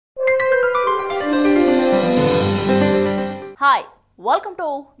Hi welcome to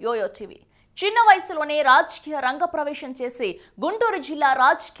yo-yo TV. చిన్న వయసులోనే రాజకీయ రంగ ప్రవేశం చేసి గుంటూరు జిల్లా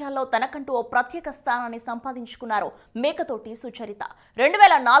రాజకీయాల్లో తనకంటూ ఓ ప్రత్యేక స్థానాన్ని సంపాదించుకున్నారు మేకతోటి సుచరిత.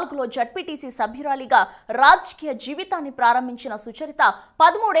 2004లో జడ్పీటీసీ సభ్యురాలిగా రాజకీయ జీవితాన్ని ప్రారంభించిన సుచరిత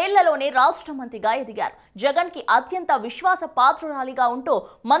 13 ఏళ్లలోనే రాష్ట్ర మంత్రిగా ఎదిగారు. జగన్ కి అత్యంత విశ్వాస పాత్రురాలిగా ఉంటూ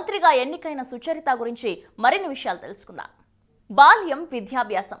మంత్రిగా ఎన్నికైన సుచరిత గురించి మరిన్ని విషయాలు తెలుసుకుందాం. బాల్యం,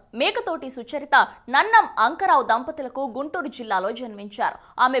 విద్యాభ్యాసం. మేకతోటి సుచరిత నన్నం అంకరావు దంపతులకు గుంటూరు జిల్లాలో జన్మించారు.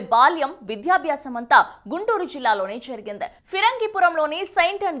 ఆమె బాల్యం, విద్యాభ్యాసం అంతా గుంటూరు జిల్లాలోనే జరిగింది. ఫిరంగిపురంలోని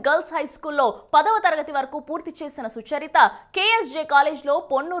సెయింట్ అండ్ గర్ల్స్ హై స్కూల్లో 10వ తరగతి వరకు పూర్తి చేసిన సుచరిత కేఎస్జే కాలేజ్లో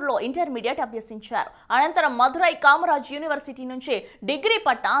పొన్నూరులో ఇంటర్మీడియట్ అభ్యసించారు. అనంతరం మధురై కామరాజ్ యూనివర్సిటీ నుంచి డిగ్రీ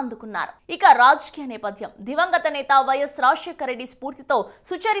పట్టా అందుకున్నారు. ఇక రాజకీయ నేపథ్యం. దివంగత నేత వైఎస్ రాజశేఖర రెడ్డి స్ఫూర్తితో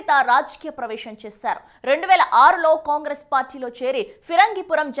సుచరిత రాజకీయ ప్రవేశం చేశారు. 2006లో కాంగ్రెస్ పార్టీ చేరి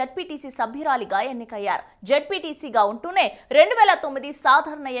ఫిరంగిపురం జడ్పీటీసీ సభ్యురాలిగా ఎన్నికయ్యారు. జడ్పీటీసీగా ఉంటూనే 2009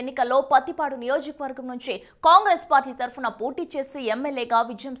 సాధారణ ఎన్నికల్లో పత్తిపాడు నియోజకవర్గం నుంచి కాంగ్రెస్ పార్టీ తరఫున పోటీ చేసి ఎమ్మెల్యేగా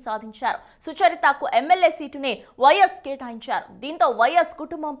విజయం సాధించారు. సుచరితకు ఎమ్మెల్యే సీటుని వైఎస్ కేటాయించారు. దీంతో వైఎస్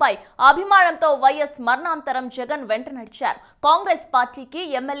కుటుంబంపై అభిమానంతో వైఎస్ మరణాంతరం జగన్ వెంట నడిచారు. కాంగ్రెస్ పార్టీకి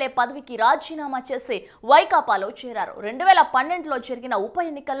ఎమ్మెల్యే పదవికి రాజీనామా చేసి వైకాపాలో చేరారు. 2012లో జరిగిన ఉప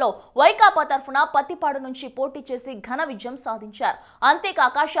ఎన్నికల్లో వైకాపా తరఫున పత్తిపాడు నుంచి పోటీ చేసి ఘన విజయం సాధించారు.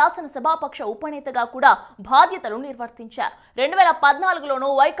 అంతేకాక శాసనసభాపక్ష ఉపనేతగా కూడా బాధ్యతలు నిర్వర్తించారు. 2014లోనూ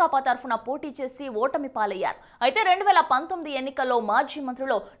వైకాపా తరఫున పోటీ చేసి ఓటమి పాలయ్యారు. అయితే 2019 ఎన్నికల్లో మాజీ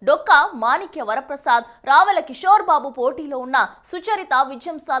మంత్రులు డొక్కా మాణిక్య వరప్రసాద్, రావెల కిషోర్ బాబు పోటీలో ఉన్న సుచరిత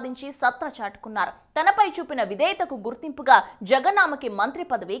విజయం సాధించి సత్తా చాటుకున్నారు. తనపై చూపిన విధేయతకు గుర్తింపుగా జగన్ ఆమెకి మంత్రి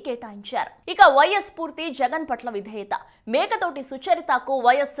పదవి కేటాయించారు. ఇక వైఎస్ స్ఫూర్తి, జగన్ పట్ల విధేయత. మేకతోటి సుచరితకు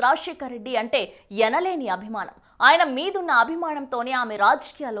వైఎస్ రాజశేఖర రెడ్డి అంటే ఎనలేని అభిమానం. ఆయన మీదున్న అభిమానంతోనే ఆమె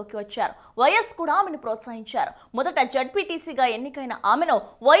రాజకీయాల్లోకి వచ్చారు. వైఎస్ కూడా ఆమెను ప్రోత్సహించారు. మొదట జడ్పీటీసీగా ఎన్నికైన ఆమెను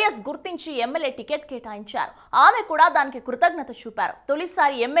వైఎస్ గుర్తించి ఎమ్మెల్యే టికెట్ కేటాయించారు. ఆమె కూడా దానికి కృతజ్ఞత చూపారు.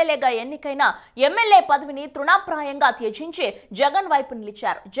 తొలిసారి ఎమ్మెల్యేగా ఎన్నికైన ఎమ్మెల్యే పదవిని తృణప్రాయంగా త్యజించి జగన్ వైపు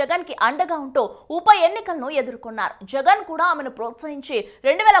నిలిచారు. జగన్ కి అండగా ఉంటూ ఉప ఎన్నికలను ఎదుర్కొన్నారు. జగన్ కూడా ఆమెను ప్రోత్సహించి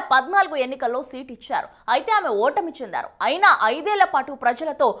 2014 ఎన్నికల్లో సీట్ ఇచ్చారు. అయితే ఆమె ఓటమి చెందారు. అయినా 5 ఏళ్ల పాటు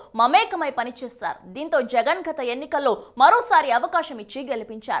ప్రజలతో మమేకమై పనిచేశారు. దీంతో జగన్ గత ఎన్నికల్లో మరోసారి అవకాశం ఇచ్చి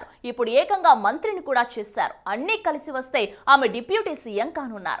గెలిపించారు. ఇప్పుడు ఏకంగా మంత్రిని కూడా చేశారు. అన్నీ కలిసి వస్తే ఆమె డిప్యూటీ సీఎం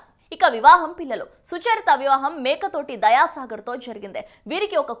కానున్నారు. ఇక వివాహం, పిల్లలు. సుచరిత వివాహం మేకతోటి దయాసాగర్ తో జరిగింది.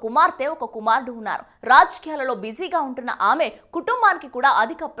 వీరికి ఒక కుమార్తె, ఒక కుమారుడు ఉన్నారు. రాజకీయాలలో బిజీగా ఉంటున్న ఆమె కుటుంబానికి కూడా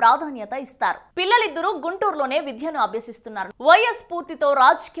అధిక ప్రాధాన్యత ఇస్తారు. పిల్లలిద్దరూ గుంటూరులోనే విద్యను అభ్యసిస్తున్నారు. వైఎస్ స్ఫూర్తితో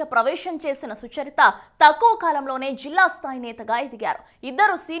రాజకీయ ప్రవేశం చేసిన సుచరిత తక్కువ కాలంలోనే జిల్లా స్థాయి నేతగా ఎదిగారు.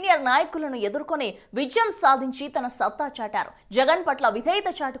 ఇద్దరు సీనియర్ నాయకులను ఎదుర్కొని విజయం సాధించి తన సత్తా చాటారు. జగన్ పట్ల విధేయత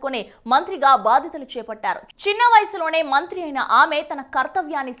చాటుకొని మంత్రిగా బాధ్యతలు చేపట్టారు. చిన్న వయసులోనే మంత్రి అయిన ఆమె తన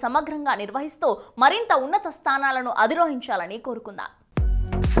కర్తవ్యాన్ని సమగ్రంగా నిర్వహిస్తూ మరింత ఉన్నత స్థానాలను అధిరోహించాలని కోరుకుందాం.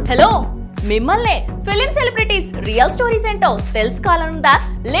 హలో, మిమ్మల్నే ఫిలిం సెలబ్రిటీస్ రియల్ స్టోరీస్ ఏంటో తెలుసుకోవాలనుందా?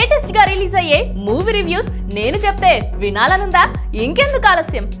 లేటెస్ట్ గా రిలీజ్ అయ్యే మూవీ రివ్యూస్ నేను చెప్తే వినాలనుందా? ఇంకెందుకు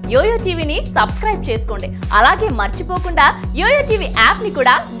ఆలస్యం, యోయో టీవీని సబ్స్క్రైబ్ చేసుకోండి. అలాగే మర్చిపోకుండా యోయో టీవీ యాప్ ని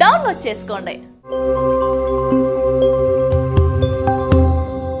కూడా డౌన్లోడ్ చేసుకోండి.